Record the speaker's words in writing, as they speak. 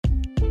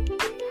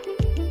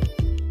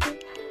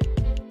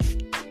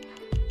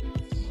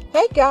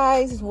Hey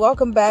guys,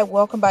 welcome back.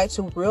 Welcome back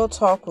to Real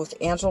Talk with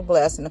Angela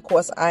Bless. And of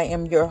course, I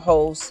am your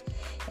host,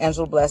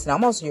 Angela Bless. And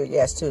I'm also your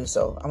guest too.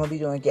 So I'm going to be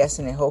doing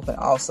guessing and hoping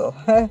also.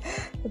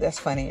 That's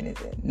funny, and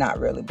it? Not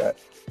really, but.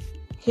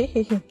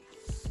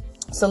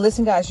 So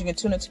listen, guys, you can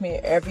tune in to me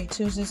every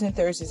Tuesdays and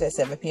Thursdays at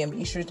 7 p.m.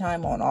 Eastern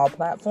Time on all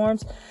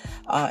platforms.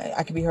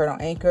 I can be heard on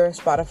Anchor,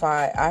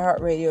 Spotify,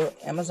 iHeartRadio,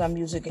 Amazon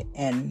Music,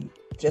 and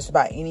just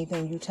about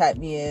anything you type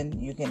me in,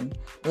 you can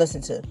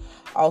listen to.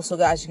 Also,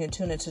 guys, you can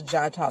tune into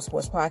Jive Talk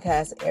Sports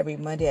Podcast every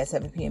Monday at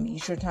 7 p.m.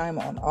 Eastern Time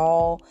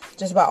on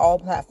just about all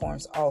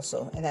platforms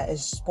also. And that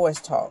is Sports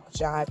Talk,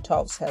 Jive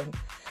Talk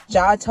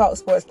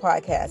Sports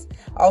Podcast.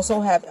 Also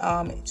have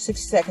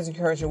 60 Seconds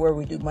Encouragement where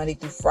we do Monday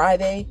through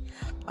Friday.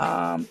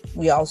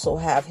 We also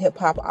have Hip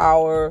Hop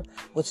Hour,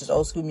 which is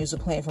old school music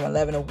playing from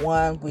 11 to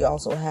 1. We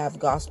also have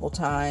Gospel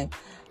Time.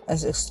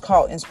 It's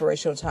called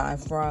Inspirational Time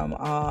from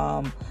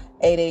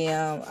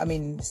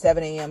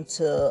 7 a.m.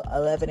 to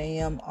 11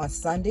 a.m. on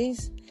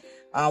Sundays.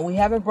 We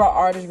haven't brought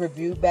artist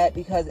review back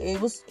because it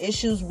was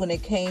issues when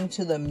it came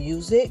to the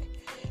music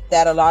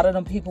that a lot of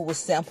them people were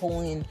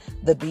sampling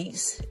the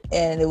beats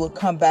and it would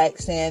come back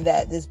saying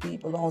that this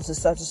beat belongs to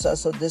such and such,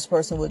 so this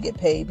person would get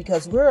paid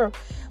because we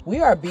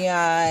are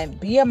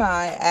behind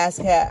BMI,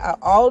 ASCAP,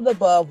 all of the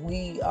above.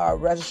 We are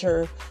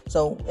registered.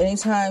 So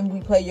anytime we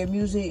play your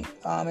music,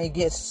 it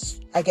gets,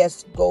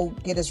 go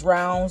get its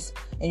rounds,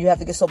 and you have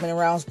to get so many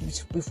rounds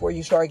before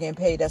you start getting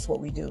paid. That's what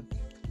we do.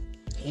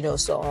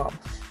 So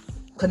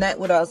connect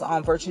with us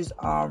on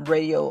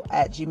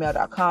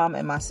virtuesradio@gmail.com,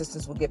 and my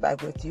assistants will get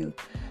back with you.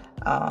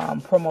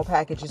 Promo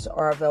packages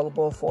are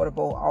available,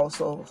 affordable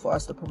also for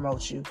us to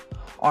promote you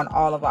on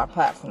all of our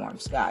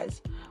platforms,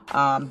 guys.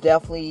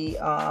 Definitely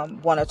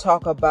want to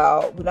talk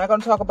about, we're not going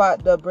to talk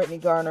about the Brittany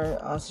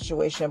Garner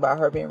situation about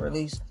her being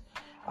released.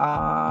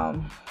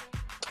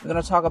 We're going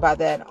to talk about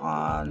that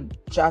on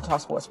Jive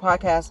Talk Sports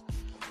Podcast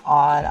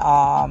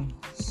on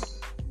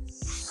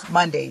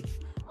Monday.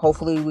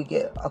 Hopefully we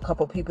get a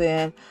couple people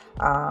in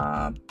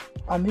on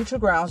mutual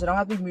grounds. They don't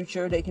have to be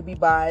mutual. They can be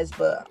biased,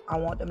 but I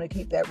want them to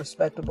keep that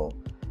respectable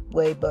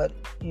way. But,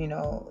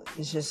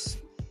 it's just...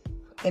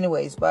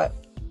 Anyways, but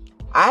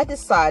I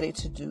decided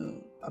to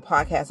do a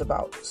podcast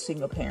about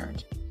single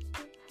parent.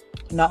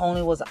 Not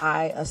only was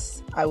I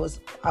was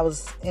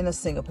in a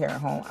single parent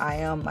home. I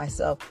am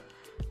myself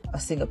a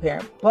single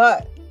parent,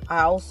 but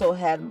I also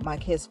had my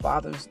kids'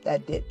 fathers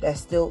that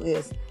still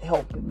is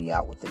helping me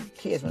out with the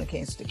kids when it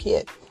comes to the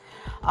kid.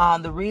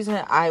 The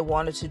reason I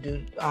wanted to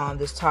do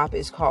this topic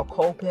is called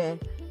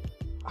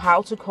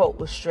how to cope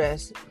with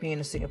stress being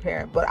a single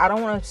parent. But I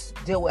don't want to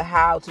deal with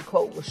how to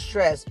cope with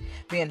stress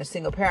being a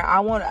single parent.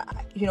 I want to,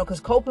 because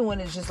coping with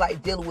it is just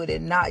like dealing with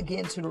it, not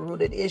getting to the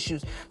root of the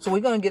issues. So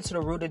we're going to get to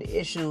the root of the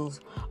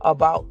issues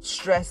about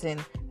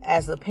stressing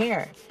as a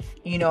parent.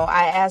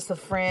 I asked a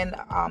friend,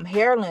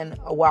 Harlan,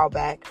 a while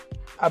back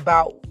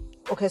about,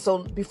 okay,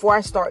 so before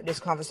I start this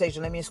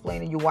conversation, let me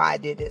explain to you why I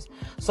did this.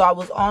 So I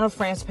was on a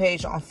friend's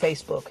page on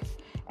Facebook,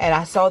 and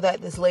I saw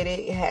that this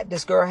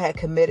girl had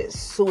committed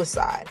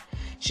suicide.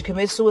 She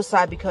committed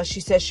suicide because she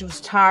said she was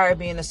tired of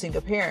being a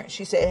single parent.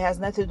 She said it has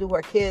nothing to do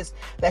with her kids,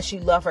 that she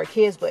loved her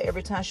kids, but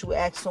every time she would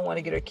ask someone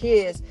to get her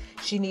kids,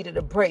 she needed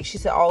a break. She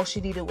said all she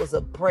needed was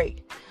a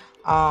break.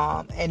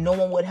 And no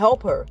one would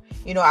help her.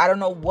 I don't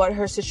know what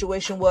her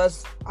situation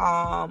was.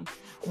 I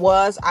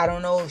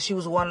don't know if she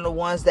was one of the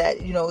ones that,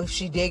 if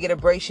she did get a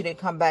break, she didn't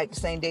come back the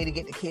same day to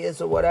get the kids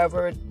or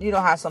whatever. You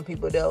know how some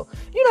people how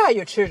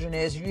your children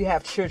is. You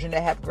have children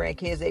that have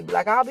grandkids. They be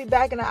like, I'll be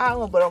back in the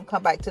island, but don't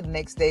come back to the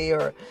next day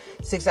or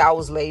 6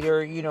 hours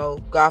later.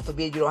 God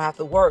forbid you don't have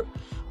to work.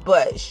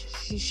 But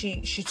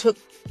she took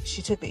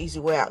the easy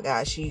way out,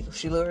 guys. She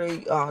literally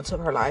took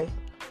her life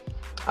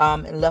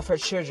and left her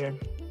children.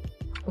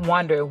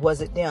 Wonder,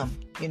 was it them?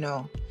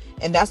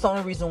 And that's the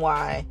only reason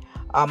why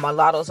a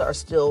lot of us are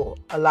still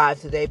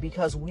alive today,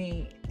 because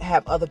we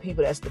have other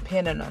people that's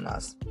dependent on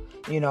us.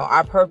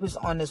 Our purpose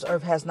on this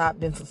earth has not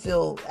been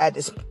fulfilled at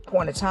this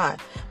point in time.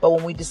 But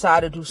when we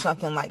decide to do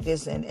something like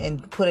this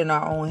and put in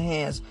our own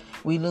hands,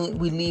 we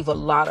leave a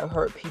lot of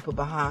hurt people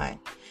behind.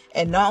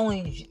 And not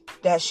only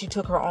that, she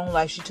took her own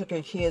life, she took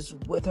her kids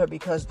with her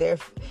because they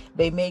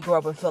may grow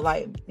up and feel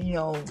like,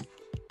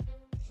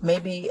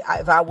 maybe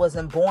if I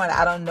wasn't born,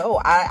 I don't know.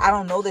 I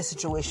don't know the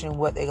situation,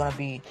 what they're going to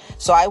be.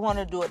 So I want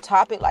to do a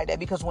topic like that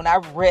because when I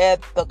read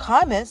the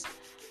comments,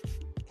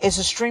 it's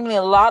extremely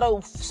a lot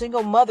of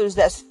single mothers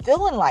that's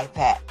feeling like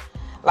that.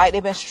 Like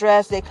they've been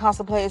stressed, they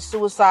contemplated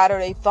suicide, or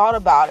they thought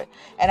about it.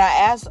 And I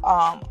asked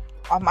my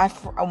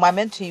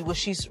mentee, well,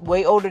 she's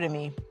way older than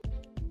me.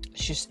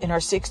 She's in her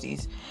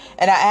 60s.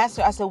 And I asked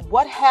her, I said,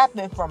 what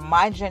happened from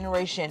my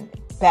generation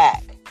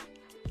back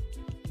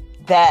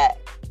that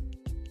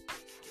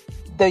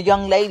the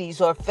young ladies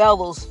or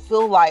fellows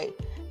feel like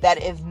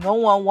that if no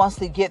one wants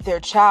to get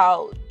their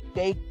child,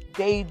 they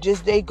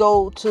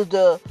go to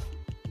the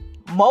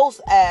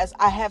most, as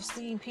I have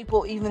seen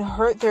people even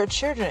hurt their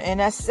children, and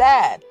that's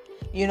sad.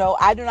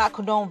 I do not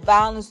condone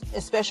violence,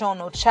 especially on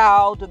no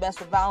child,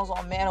 domestic violence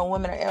on men or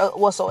women or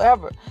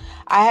whatsoever.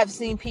 I have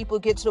seen people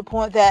get to the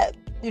point that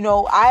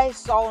I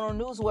saw on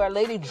the news where a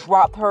lady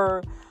dropped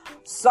her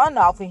son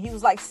off, and he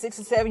was like 6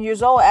 or 7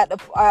 years old at the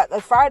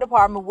fire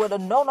department with a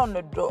note on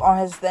the door, on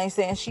his thing,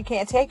 saying she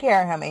can't take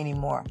care of him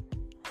anymore.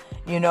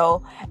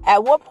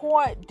 At what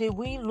point did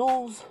we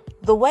lose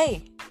the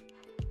way?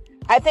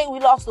 I think we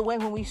lost the way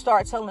when we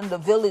start telling the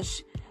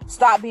village,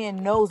 stop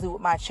being nosy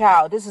with my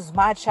child. This is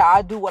my child.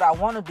 I do what I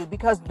want to do,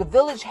 because the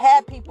village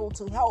had people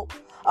to help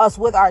us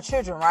with our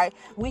children, right?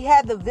 We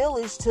had the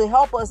village to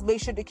help us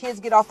make sure the kids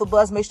get off the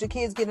bus, make sure the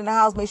kids get in the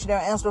house, make sure they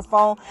answer the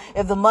phone.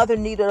 If the mother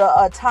needed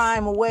a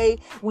time away,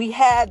 we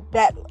had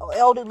that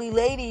elderly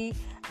lady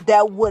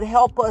that would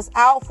help us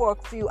out for a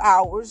few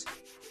hours.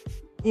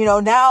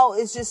 Now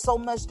it's just so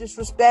much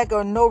disrespect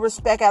or no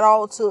respect at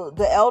all to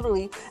the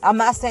elderly. I'm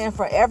not saying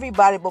for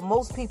everybody, but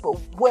most people.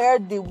 Where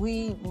did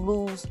we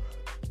lose?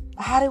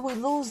 How did we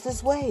lose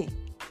this way?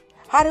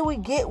 How did we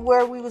get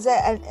where we was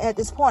at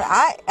this point?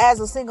 I, as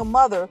a single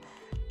mother,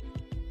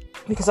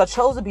 because I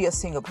chose to be a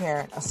single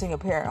parent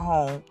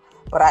home,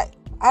 but I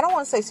don't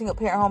want to say single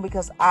parent home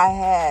because I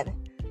had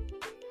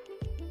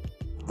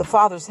the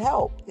father's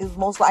help. It was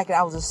most likely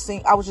I was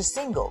just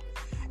single,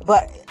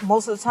 but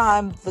most of the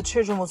time the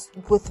children was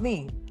with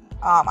me.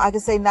 I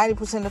could say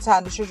 90% of the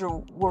time the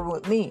children were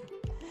with me,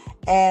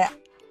 and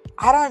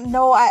I don't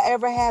know I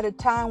ever had a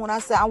time when I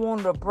said I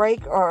wanted a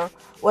break or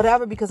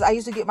whatever, because I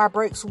used to get my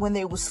breaks when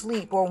they would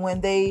sleep, or when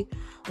they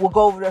would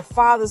go over to their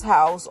father's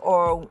house,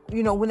 or,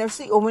 when they're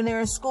asleep, or when they're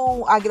in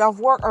school, I get off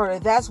work early.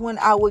 That's when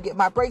I would get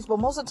my breaks. But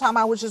most of the time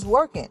I was just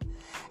working,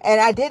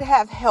 and I did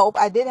have help.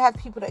 I did have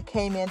people that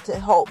came in to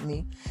help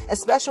me,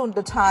 especially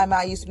the time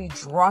I used to be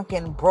drunk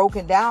and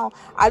broken down.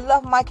 I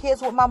left my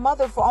kids with my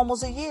mother for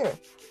almost a year.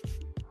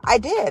 I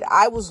did.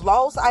 I was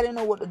lost. I didn't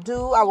know what to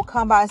do. I would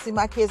come by and see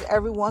my kids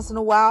every once in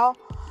a while.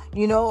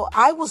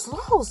 I was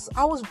lost.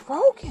 I was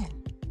broken.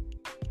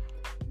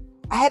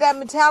 I had that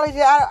mentality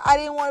that I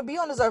didn't want to be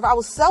on this earth. I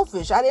was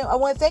selfish. I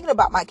wasn't thinking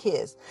about my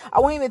kids. I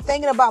wasn't even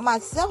thinking about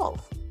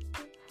myself.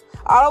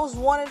 All I was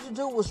wanting to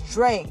do was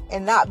drink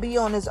and not be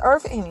on this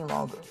earth any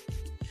longer.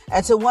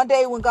 Until one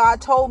day when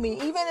God told me,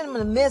 even in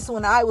the midst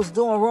when I was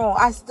doing wrong,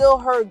 I still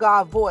heard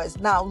God's voice.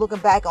 Now looking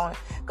back on it,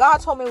 God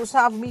told me it was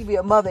time for me to be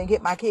a mother and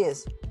get my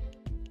kids.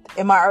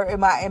 In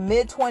my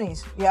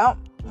mid-20s, yeah.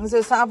 He said,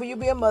 it's time for you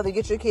to be a mother,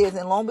 get your kids.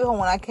 And lo and behold,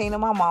 when I came to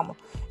my mama,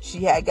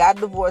 she had got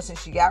divorced and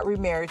she got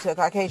remarried to a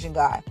Caucasian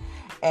guy.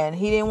 And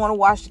he didn't want to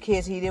watch the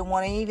kids. He didn't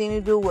want anything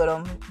to do with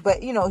them.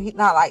 But, he's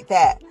not like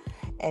that.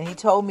 And he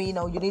told me,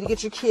 you need to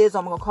get your kids.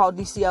 I'm going to call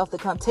DCF to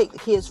come take the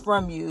kids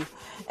from you.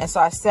 And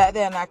so I sat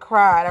there and I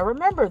cried. I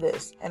remember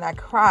this. And I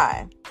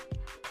cried.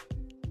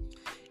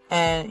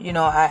 And,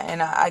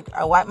 I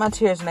wiped my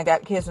tears and I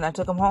got kids and I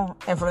took them home.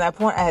 And from that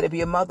point, I had to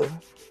be a mother.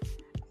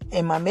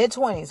 In my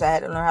mid-20s, I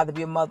had to learn how to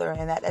be a mother.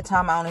 And at that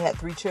time, I only had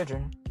 3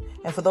 children.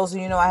 And for those of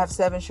you who know, I have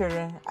 7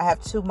 children. I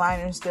have 2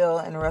 minors still,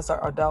 and the rest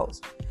are adults.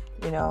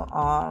 A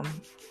lot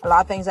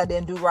of things I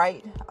didn't do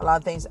right. A lot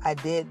of things I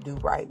did do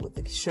right with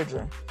the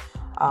children.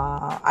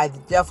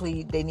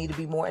 They need to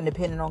be more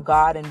independent on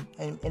God and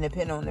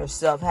independent on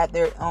themselves, have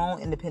their own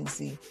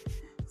independency.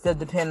 They're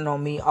dependent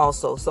on me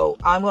also. So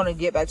I'm going to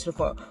get back to the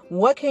point.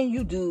 What can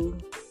you do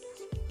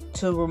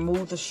to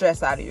remove the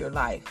stress out of your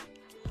life?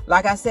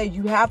 Like I said,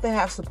 you have to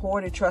have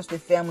supported, trusted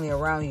family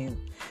around you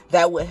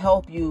that would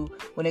help you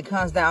when it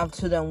comes down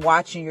to them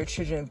watching your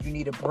children if you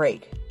need a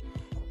break.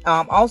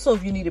 Also,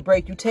 if you need a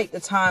break, you take the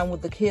time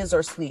when the kids are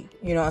asleep.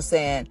 You know what I'm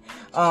saying?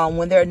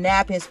 When they're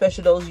napping,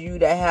 especially those of you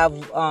that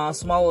have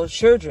smaller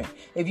children.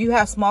 If you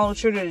have smaller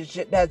children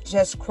that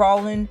just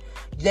crawling,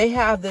 they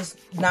have this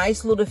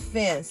nice little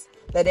fence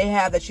that they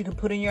have that you can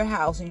put in your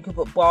house, and you can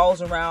put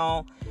balls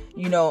around,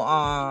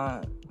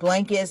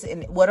 blankets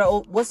and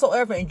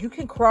whatsoever, and you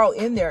can crawl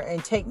in there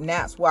and take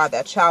naps while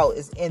that child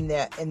is in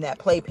that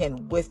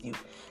playpen with you.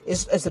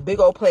 It's a big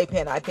old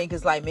playpen. I think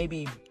it's like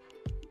maybe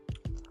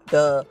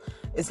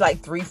it's like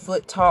 3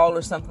 foot tall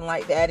or something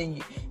like that,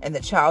 and the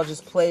child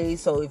just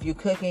plays. So if you're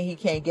cooking, he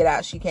can't get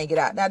out, she can't get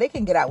out. Now they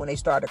can get out when they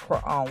start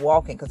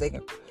walking, because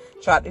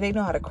they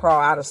know how to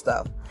crawl out of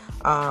stuff.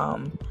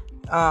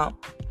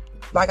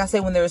 Like I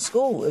said, when they're in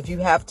school, if you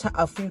have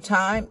a few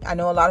time, I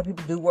know a lot of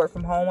people do work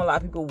from home. A lot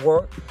of people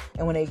work,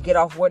 and when they get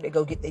off work, they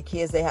go get their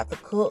kids. They have to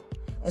cook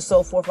and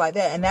so forth like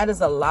that, and that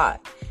is a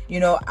lot.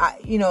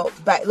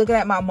 Back looking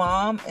at my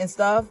mom and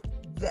stuff,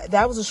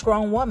 that was a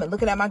strong woman.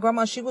 Looking at my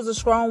grandma, she was a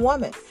strong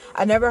woman.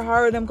 I never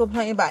heard them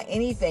complain about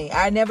anything.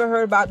 I never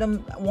heard about them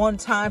one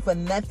time for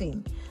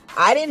nothing.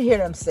 I didn't hear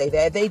them say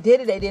that. If they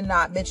did it, they did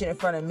not mention it in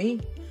front of me.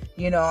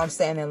 You know what I'm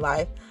saying, in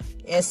life.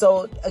 And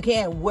so,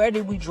 again, where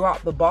did we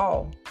drop the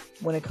ball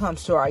when it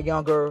comes to our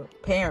younger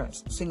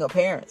parents, single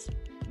parents?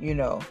 You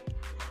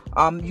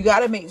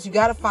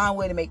gotta find a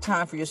way to make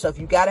time for yourself.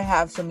 You gotta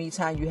have some me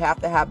time. You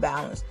have to have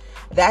balance.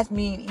 That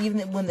means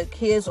even when the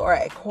kids are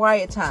at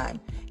quiet time,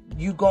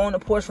 you go on the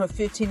porch for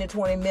 15 to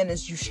 20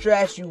 minutes, you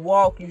stretch, you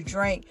walk, you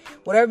drink,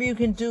 whatever you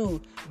can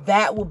do,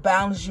 that will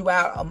balance you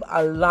out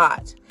a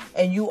lot.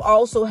 And you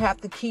also have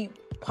to keep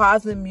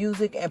positive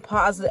music and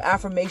positive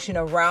affirmation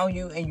around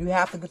you, and you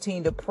have to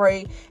continue to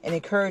pray and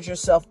encourage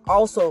yourself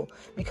also,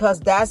 because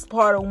that's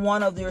part of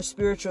one of your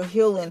spiritual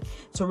healing,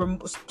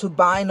 to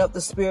bind up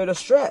the spirit of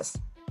stress,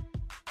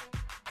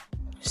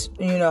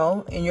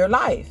 in your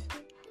life.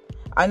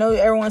 I know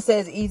everyone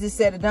says easy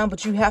said and done,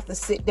 but you have to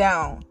sit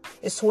down.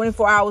 It's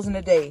 24 hours in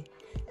a day.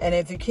 And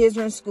if your kids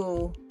are in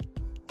school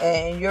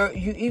and you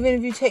even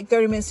if you take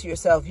 30 minutes to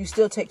yourself, you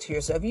still take to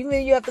yourself. Even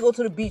if you have to go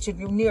to the beach, if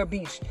you're near a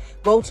beach,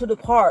 go to the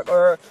park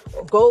or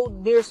go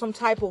near some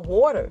type of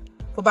water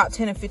for about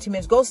 10 or 15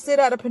 minutes. Go sit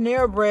at a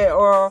Panera Bread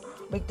or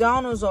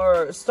McDonald's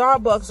or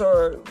Starbucks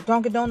or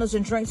Dunkin' Donuts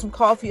and drink some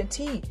coffee or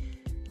tea.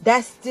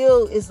 That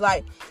still is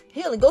like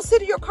healing. Go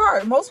sit in your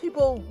car. Most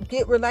people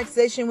get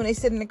relaxation when they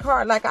sit in the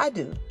car, like I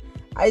do.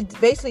 I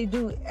basically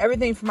do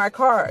everything from my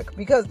car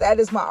because that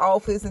is my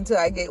office until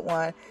I get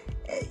an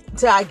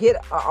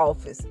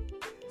office.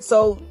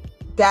 So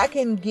that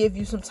can give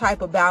you some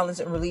type of balance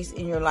and release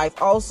in your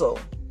life. Also,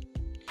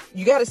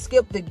 you got to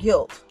skip the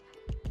guilt.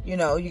 You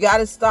got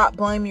to stop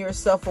blaming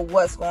yourself for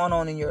what's going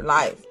on in your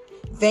life.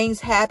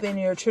 Things happen and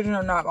your children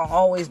are not going to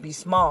always be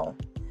small.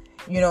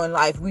 In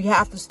life, we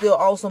have to still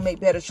also make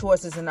better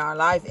choices in our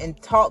life and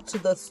talk to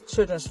the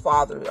children's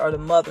father or the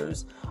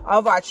mothers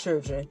of our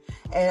children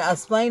and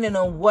explaining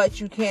them what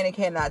you can and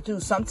cannot do.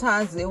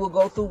 Sometimes they will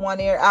go through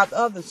one ear out the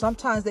other.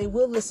 Sometimes they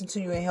will listen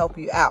to you and help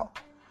you out.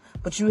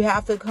 But you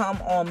have to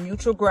come on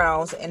mutual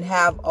grounds and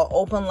have an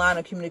open line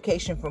of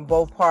communication from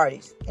both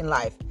parties in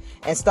life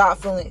and stop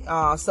feeling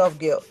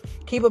self-guilt.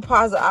 Keep a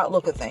positive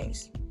outlook of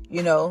things.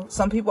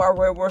 Some people are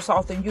way worse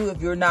off than you if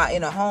you're not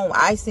in a home.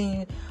 I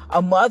seen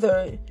a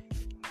mother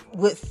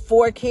with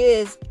 4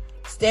 kids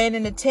stand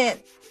in a tent.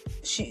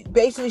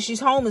 She's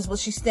homeless, but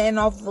she's standing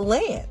off the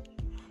land.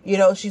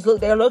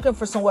 They're looking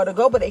for somewhere to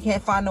go, but they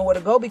can't find nowhere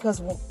to go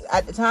because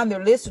at the time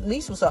their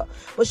lease was up.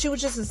 But she was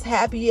just as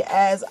happy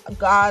as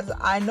God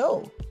I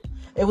know.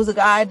 It was a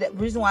guy, the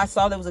reason why I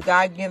saw there was a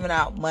guy giving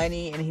out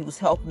money and he was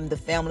helping the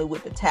family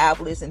with the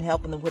tablets and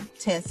helping them with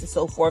tents and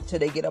so forth till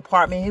they get an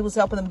apartment. He was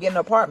helping them get an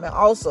apartment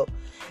also.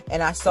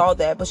 And I saw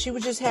that, but she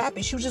was just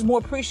happy. She was just more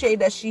appreciated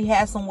that she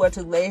had somewhere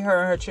to lay her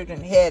and her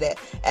children's head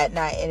at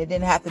night. And it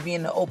didn't have to be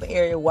in the open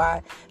area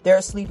while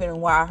they're sleeping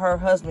and while her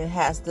husband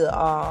has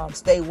to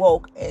stay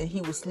woke and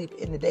he will sleep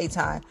in the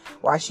daytime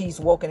while she's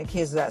woke and the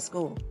kids are at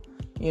school.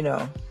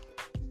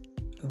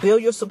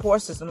 Build your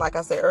support system. Like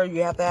I said earlier,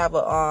 you have to have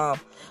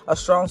a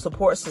strong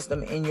support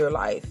system in your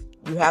life.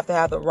 You have to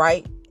have the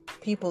right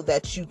people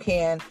that you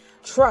can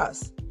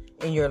trust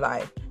in your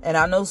life. And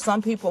I know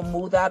some people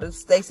moved out of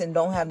states and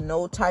don't have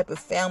no type of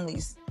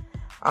family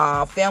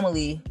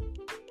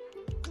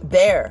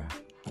there.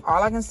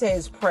 All I can say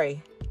is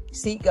pray,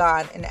 seek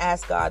God, and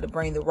ask God to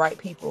bring the right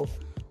people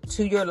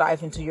to your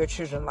life and to your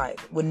children's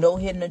life with no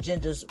hidden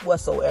agendas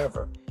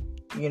whatsoever.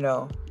 You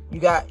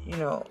got,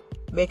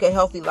 make a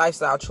healthy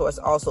lifestyle choice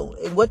also.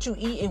 And what you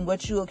eat and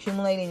what you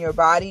accumulate in your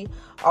body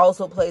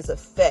also plays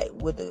effect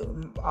with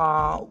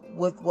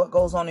what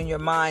goes on in your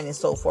mind and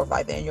so forth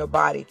like that in your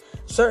body.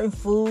 Certain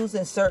foods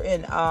and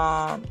certain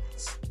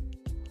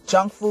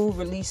junk food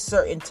release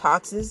certain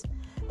toxins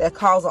that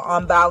cause an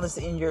unbalance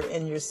in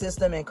your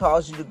system and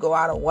cause you to go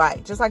out of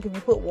whack. Just like if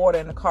you put water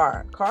in a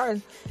car. Car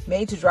is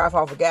made to drive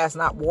off of gas,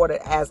 not water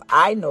as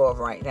I know of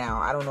right now.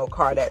 I don't know a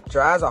car that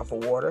drives off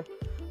of water,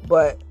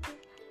 but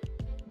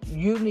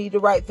you need the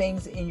right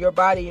things in your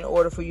body in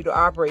order for you to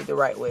operate the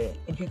right way.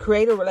 If you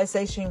create a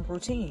relaxation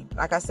routine,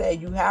 like I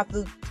said, you have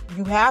to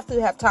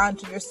have time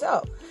to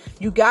yourself.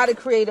 You got to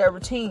create a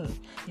routine.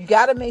 You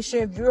got to make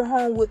sure if you're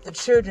home with the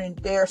children,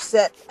 they're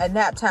set a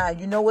nap time.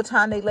 You know what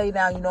time they lay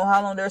down. You know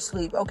how long they're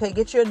asleep. Okay,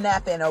 get your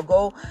nap in or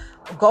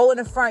go in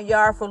the front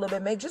yard for a little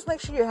bit. Just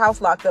make sure your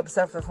house locked up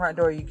except for the front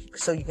door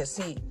so you can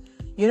see.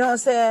 You know what I'm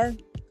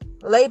saying?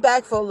 Lay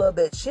back for a little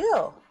bit.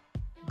 Chill.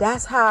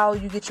 That's how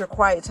you get your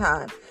quiet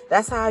time.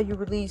 That's how you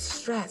release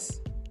stress.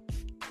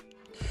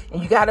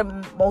 And you got to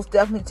most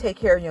definitely take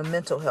care of your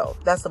mental health.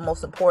 That's the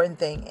most important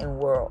thing in the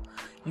world.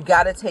 You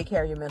got to take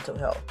care of your mental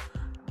health.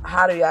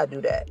 How do y'all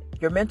do that?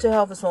 Your mental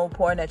health is so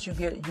important that you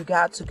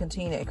got to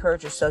continue to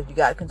encourage yourself. You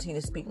got to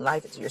continue to speak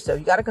life into yourself.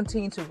 You got to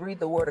continue to read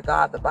the word of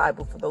God, the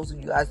Bible, for those of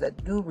you guys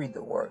that do read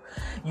the word.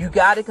 You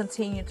got to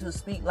continue to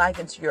speak life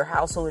into your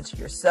household, into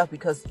yourself,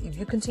 because if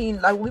you continue,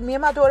 like me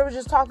and my daughter were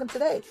just talking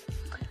today.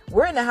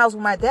 We're in the house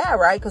with my dad,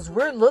 right? Because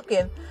we're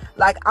looking,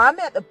 like I'm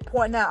at the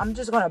point now, I'm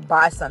just going to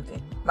buy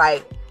something.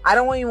 Like I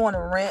don't even want to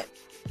rent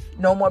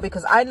no more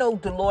because I know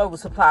the Lord will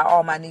supply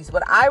all my needs,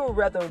 but I would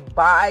rather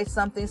buy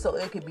something so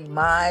it could be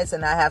mine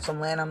and I have some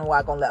land. I don't know why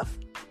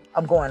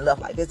I'm going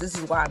left like this. This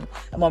is why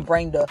I'm going to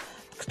bring the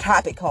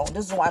topic home.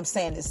 This is why I'm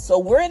saying this. So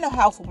we're in the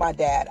house with my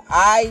dad.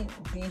 I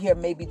be here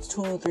maybe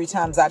 2-3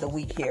 times out of the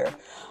week here.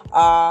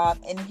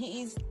 And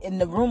he's in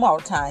the room all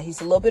the time.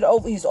 He's a little bit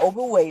he's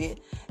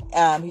overweighted.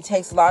 He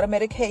takes a lot of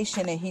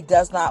medication, and he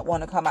does not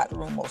want to come out the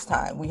room most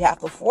time. We have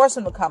to force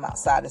him to come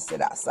outside and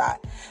sit outside.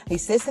 He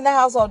sits in the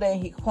house all day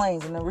and he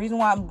complains. And the reason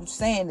why I'm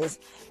saying this,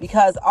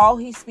 because all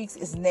he speaks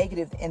is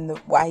negative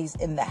while he's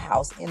in the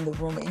house, in the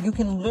room. And you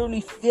can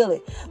literally feel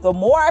it. The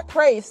more I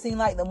pray, it seems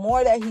like the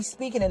more that he's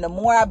speaking, and the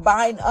more I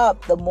bind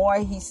up, the more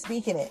he's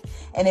speaking it.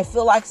 And it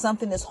feels like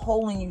something is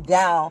holding you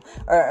down,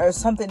 or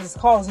something is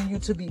causing you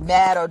to be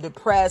mad or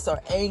depressed or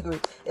angry.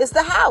 It's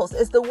the house.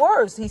 It's the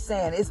words he's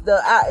saying. It's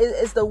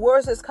the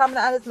words that's coming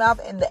out of his mouth,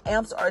 and the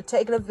amps are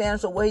taking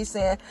advantage of what he's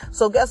saying.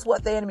 So guess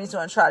what the enemy's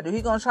going to try to do?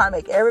 He's going to try to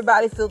make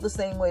everybody feel the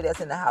same way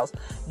that's in the house.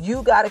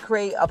 You got to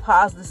create a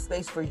positive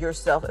space for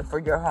yourself and for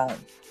your home.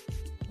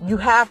 You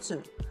have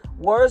to.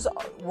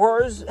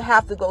 Words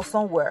have to go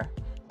somewhere,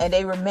 and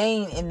they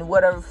remain in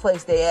whatever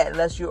place they at,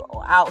 unless you're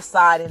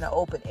outside in the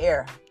open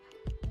air.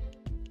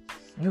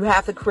 You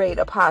have to create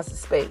a positive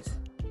space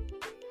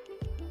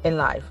in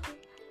life.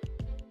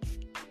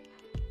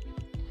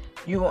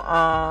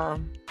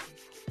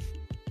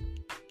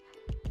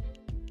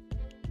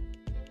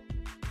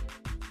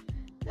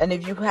 And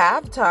if you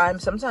have time,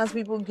 sometimes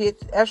people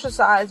get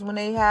exercise when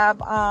they have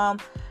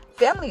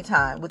family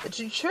time with the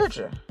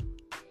children.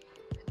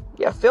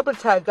 Yeah, family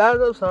time. Guys,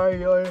 I'm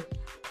sorry, y'all.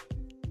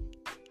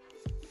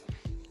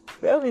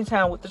 Family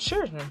time with the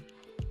children.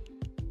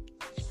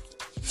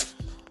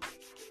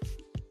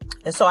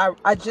 And so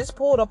I just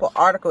pulled up an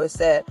article. It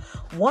said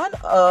 1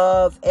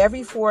 of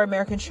every 4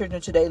 American children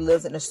today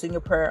lives in a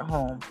single parent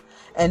home.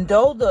 And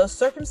though the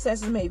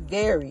circumstances may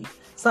vary,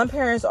 some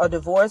parents are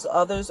divorced,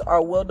 others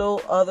are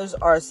widowed, others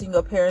are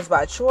single parents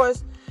by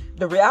choice.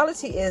 The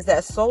reality is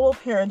that solo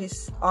parenting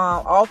is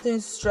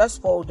often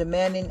stressful,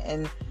 demanding,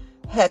 and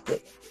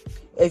hectic.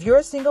 If you're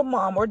a single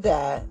mom or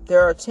dad,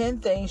 there are 10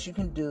 things you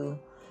can do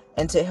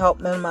and to help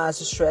minimize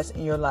the stress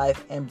in your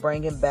life and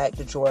bringing back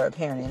the joy of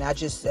parenting. And I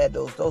just said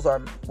those are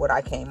what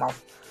I came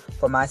off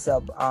for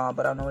myself,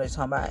 but I know what they're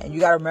talking about. And you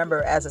got to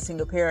remember, as a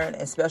single parent,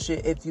 especially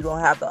if you don't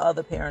have the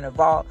other parent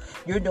involved,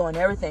 you're doing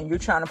everything. You're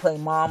trying to play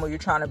mom, or you're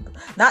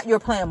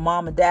playing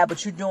mom and dad,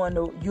 but you're doing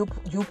you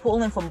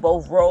pulling from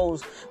both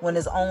roles when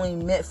it's only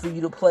meant for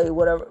you to play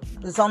whatever.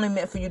 It's only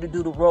meant for you to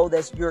do the role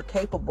that you're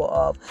capable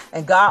of.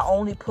 And God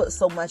only put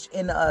so much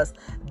in us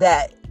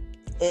that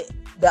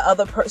the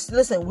other person.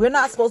 Listen, we're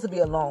not supposed to be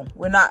alone.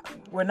 We're not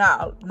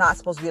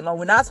supposed to be alone.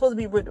 We're not supposed to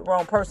be with the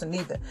wrong person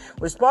either.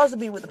 We're supposed to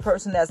be with the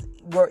person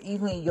we're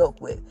evenly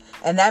yoked with.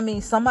 And that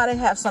means somebody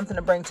have something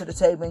to bring to the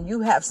table, and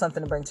you have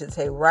something to bring to the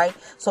table, right?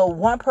 So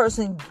one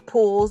person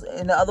pulls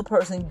and the other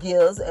person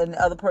gives, and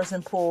the other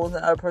person pulls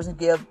and the other person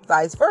gives,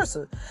 vice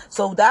versa.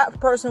 So that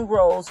person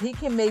rolls, he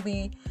can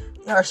maybe,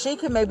 or she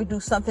can maybe do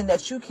something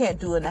that you can't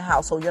do in the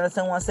household. You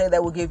understand what I say?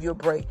 That will give you a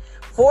break.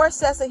 4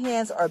 sets of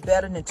hands are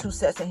better than 2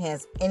 sets of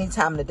hands any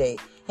time of the day.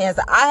 Hands.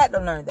 I had to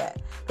learn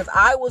that, because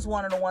I was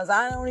one of the ones,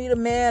 I don't need a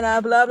man,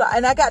 blah blah,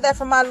 and I got that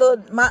from my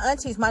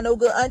aunties, my no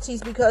good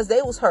aunties, because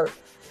they was hurt,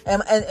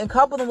 and a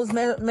couple of them was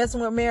messing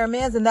with married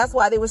men, and that's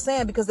why they were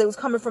saying, because they was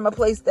coming from a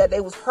place that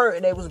they was hurt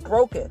and they was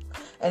broken,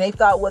 and they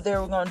thought what they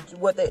were going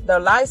to, their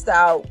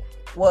lifestyle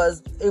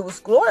was, it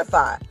was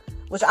glorified,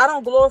 which I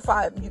don't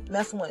glorify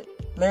messing with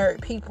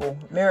married people,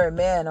 married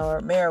men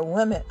or married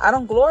women. I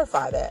don't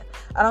glorify that.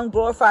 I don't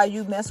glorify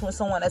you messing with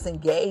someone that's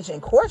engaged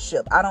in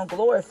courtship. I don't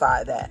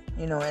glorify that,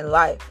 in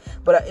life.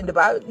 But in the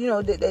Bible,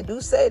 they do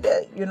say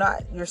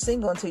that you're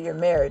single until you're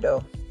married,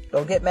 though.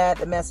 Don't get mad at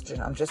the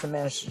messenger. I'm just a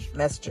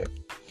messenger.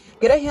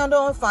 Get a handle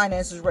on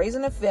finances.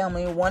 Raising a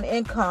family, one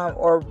income,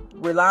 or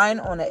relying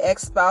on an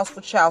ex-spouse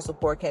for child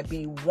support can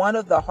be one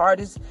of the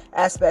hardest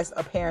aspects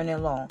of parenting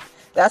alone.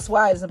 That's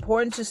why it's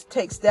important to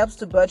take steps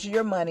to budget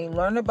your money,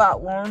 learn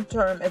about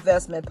long-term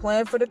investment,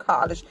 plan for the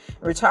college,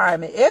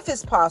 retirement. If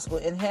it's possible,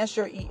 enhance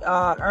your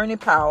earning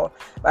power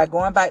by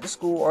going back to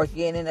school or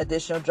getting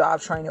additional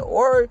job training.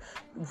 Or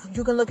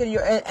you can look at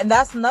and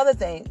that's another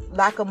thing,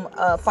 lack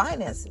of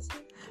finances.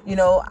 I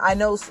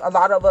know a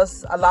lot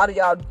of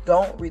y'all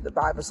don't read the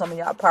Bible. Some of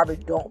y'all probably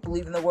don't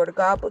believe in the word of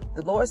God, but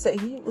the Lord said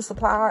he will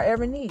supply our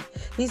every need.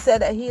 He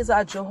said that he is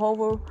our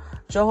Jehovah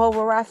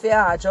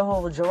Rapha,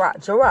 Jehovah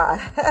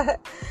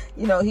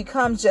Jireh. He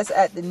comes just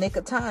at the nick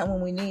of time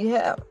when we need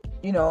help.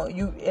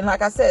 And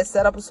like I said,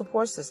 set up a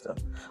support system.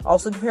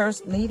 Also,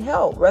 parents need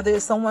help, whether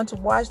it's someone to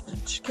watch the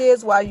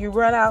kids while you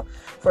run out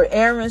for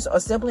errands, or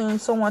simply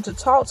someone to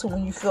talk to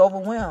when you feel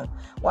overwhelmed.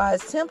 While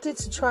it's tempted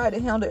to try to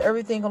handle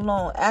everything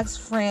alone,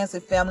 ask friends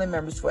and family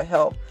members for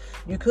help.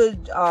 You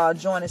could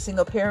join a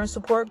single parent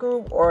support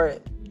group, or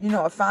if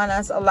your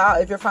finance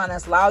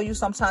allow you.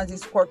 Sometimes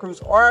these support groups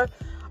are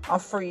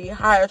free.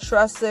 Hire a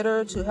trust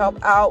sitter to help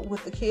out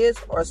with the kids,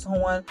 or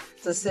someone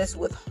to assist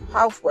with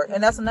housework.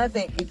 And that's another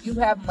thing. If you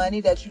have money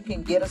that you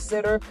can get a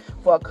sitter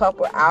for a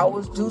couple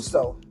hours, do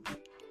so.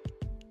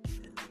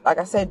 Like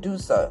I said, do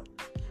so.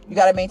 You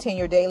got to maintain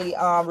your daily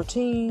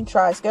routine.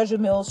 Try schedule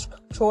meals,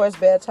 chores,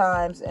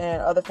 bedtimes,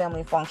 and other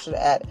family functions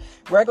at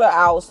regular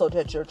hours so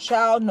that your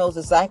child knows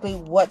exactly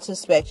what to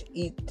expect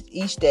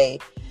each day.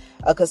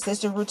 A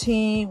consistent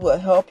routine will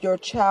help your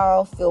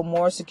child feel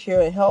more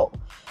secure and help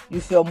you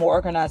feel more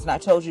organized. And I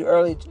told you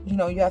earlier,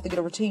 you have to get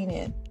a routine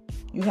in.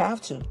 You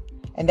have to.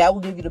 And that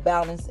will give you the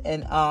balance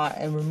and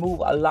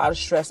remove a lot of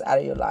stress out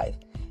of your life.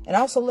 And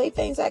also lay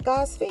things at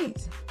God's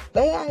feet.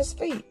 Lay at His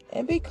feet.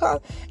 And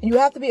you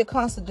have to be a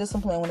constant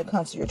discipline when it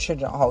comes to your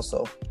children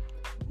also.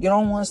 You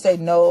don't want to say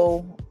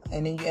no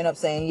and then you end up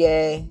saying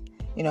yeah.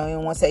 You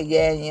don't want to say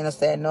yeah and you end up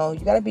saying no. You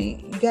gotta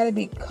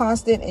be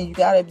constant, and you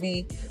gotta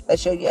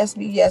let your yes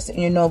be yes and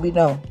your no be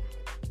no.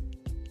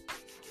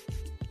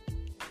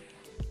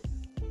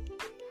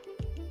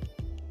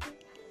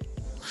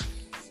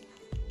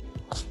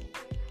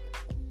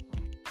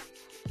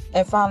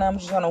 And finally, I'm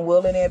just going to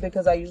will it in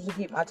because I usually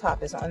keep my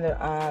topics under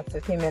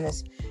 15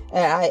 minutes.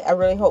 And I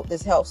really hope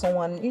this helps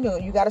someone.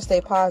 You got to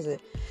stay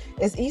positive.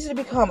 It's easy to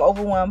become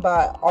overwhelmed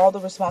by all the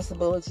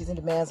responsibilities and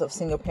demands of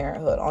single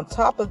parenthood. On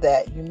top of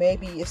that, you may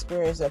be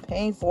experiencing a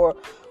painful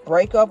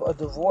breakup or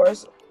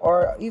divorce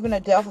or even a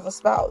death of a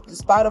spouse.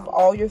 Despite of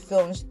all your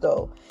feelings,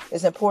 though,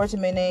 it's important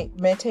to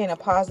maintain a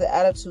positive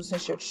attitude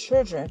since your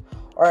children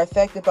are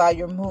affected by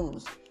your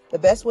moods. The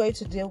best way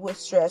to deal with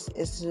stress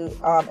is to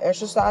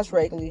exercise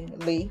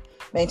regularly,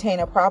 maintain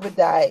a proper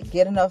diet,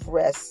 get enough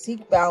rest,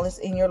 seek balance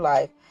in your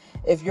life.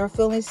 If you're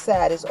feeling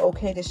sad, it's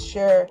okay to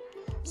share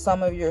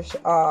some of your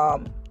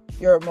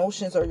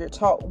emotions or your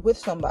talk with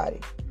somebody.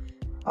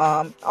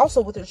 Also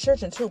with your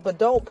children too, but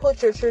don't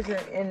put your children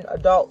in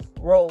adult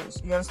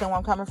roles. You understand where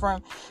I'm coming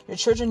from? Your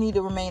children need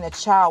to remain a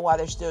child while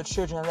they're still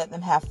children and let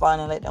them have fun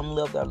and let them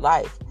live their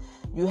life.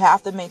 You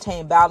have to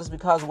maintain balance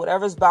because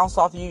whatever's bounced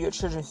off you, your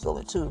children feel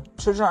it too.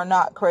 Children are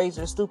not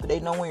crazy or stupid. They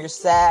know when you're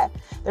sad.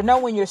 They know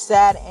when you're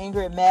sad,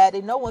 angry, and mad.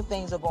 They know when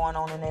things are going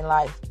on in their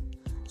life.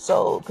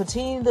 So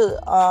continue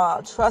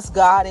to trust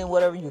God in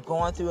whatever you're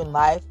going through in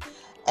life,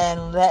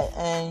 and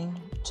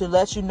to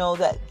let you know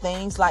that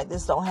things like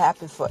this don't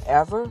happen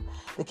forever.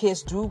 The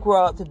kids do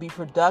grow up to be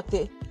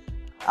productive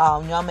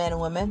young men and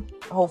women,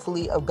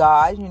 hopefully of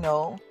God,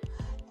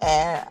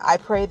 And I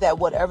pray that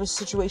whatever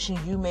situation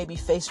you may be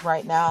facing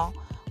right now,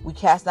 we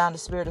cast down the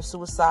spirit of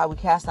suicide. We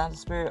cast down the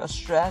spirit of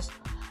stress,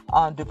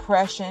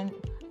 depression,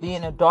 being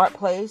in a dark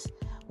place.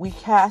 We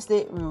cast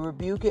it, we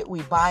rebuke it,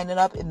 we bind it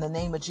up in the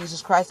name of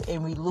Jesus Christ,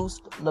 and we loose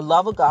the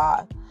love of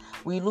God.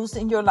 We loose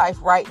in your life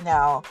right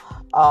now,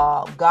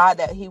 God,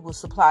 that He will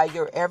supply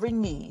your every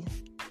need.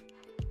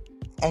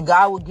 And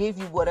God will give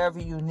you whatever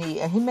you need.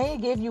 And He may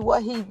give you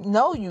what He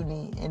know you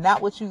need and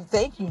not what you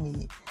think you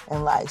need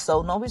in life.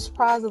 So don't be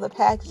surprised of the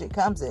package it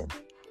comes in.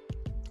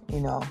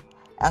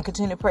 And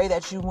continue to pray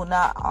that you will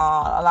not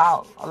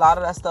allow a lot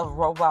of that stuff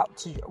rub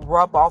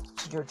off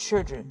to your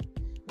children.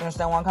 You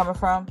understand where I'm coming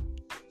from?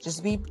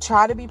 Just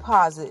try to be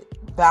positive,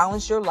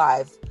 balance your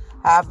life,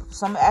 have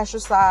some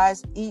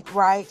exercise, eat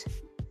right,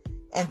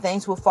 and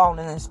things will fall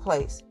in its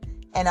place.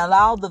 And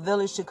allow the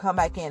village to come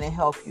back in and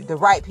help you. The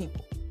right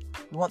people.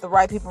 You want the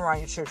right people around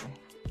your children.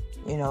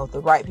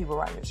 The right people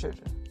around your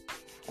children.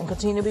 And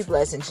continue to be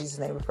blessed. In Jesus'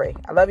 name we pray.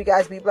 I love you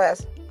guys. Be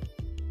blessed.